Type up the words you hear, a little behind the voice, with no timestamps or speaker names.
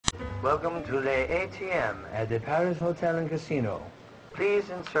Welcome to the ATM at the Paris Hotel and Casino. Please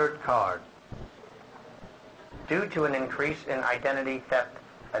insert card. Due to an increase in identity theft,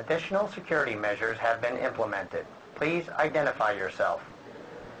 additional security measures have been implemented. Please identify yourself.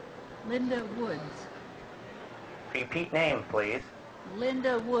 Linda Woods. Repeat name, please.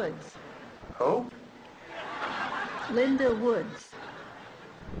 Linda Woods. Who? Linda Woods.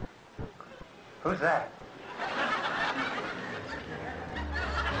 Who's that?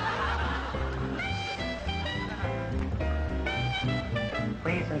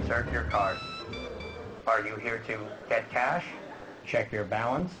 Please insert your card. Are you here to get cash, check your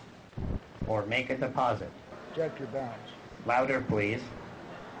balance, or make a deposit? Check your balance. Louder, please.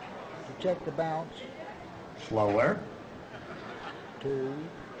 To check the balance. Slower. To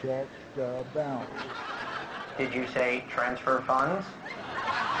check the balance. Did you say transfer funds?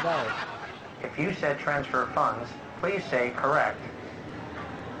 No. If you said transfer funds, please say correct.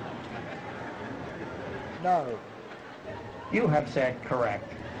 No. You have said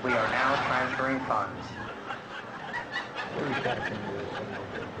correct. We are now transferring funds.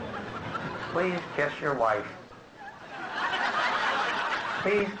 Please kiss your wife.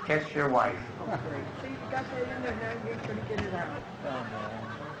 Please kiss your wife.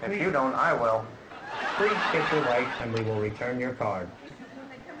 If you don't, I will. Please kiss your wife and we will return your card.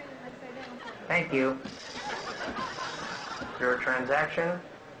 Thank you. Your transaction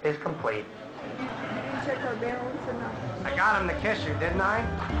is complete. Check our balance enough. I got him to kiss you, didn't I?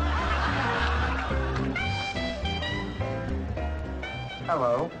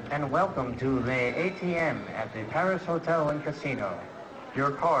 Hello, and welcome to the ATM at the Paris Hotel and Casino.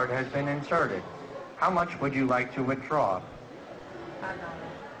 Your card has been inserted. How much would you like to withdraw?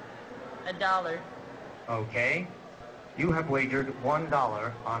 $1. Okay. You have wagered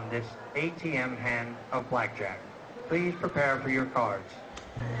 $1 on this ATM hand of blackjack. Please prepare for your cards.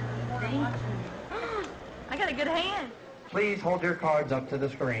 Thank you. I got a good hand. Please hold your cards up to the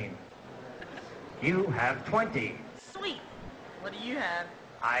screen. You have 20. Sweet. What do you have?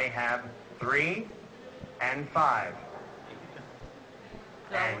 I have 3 and 5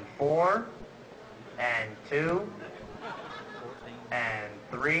 and 4 and 2 and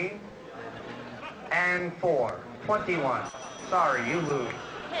 3 and 4. 21. Sorry, you lose.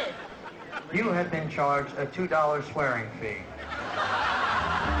 Hit. You have been charged a $2 swearing fee.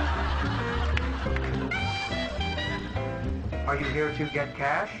 Are you here to get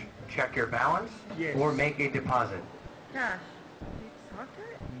cash, check your balance, Yes. or make a deposit? Gosh.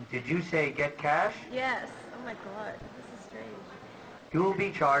 Did you say get cash? Yes. Oh my God. This is strange. You will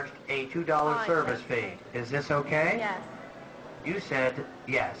be charged a $2 service fee. Is this okay? Yes. You said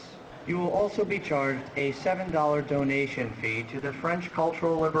yes. You will also be charged a $7 donation fee to the French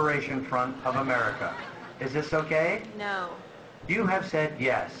Cultural Liberation Front of America. Is this okay? No. You have said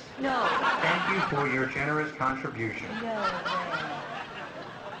yes. No. Thank you for your generous contribution. No way.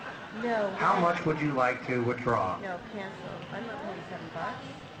 No. How much would you like to withdraw? No, cancel. I'm not paying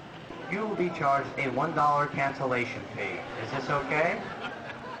 $7. You will be charged a $1 cancellation fee. Is this okay?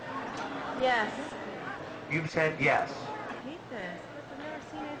 Yes. You've said yes. I hate this. I've never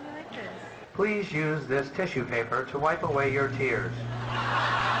seen anything like this. Please use this tissue paper to wipe away your tears.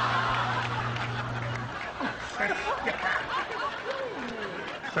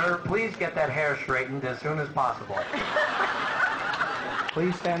 Sir, please get that hair straightened as soon as possible.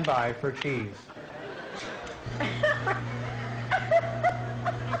 Please stand by for cheese.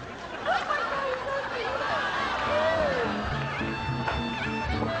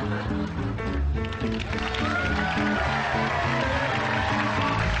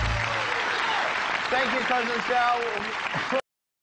 Thank you, Cousin Sal.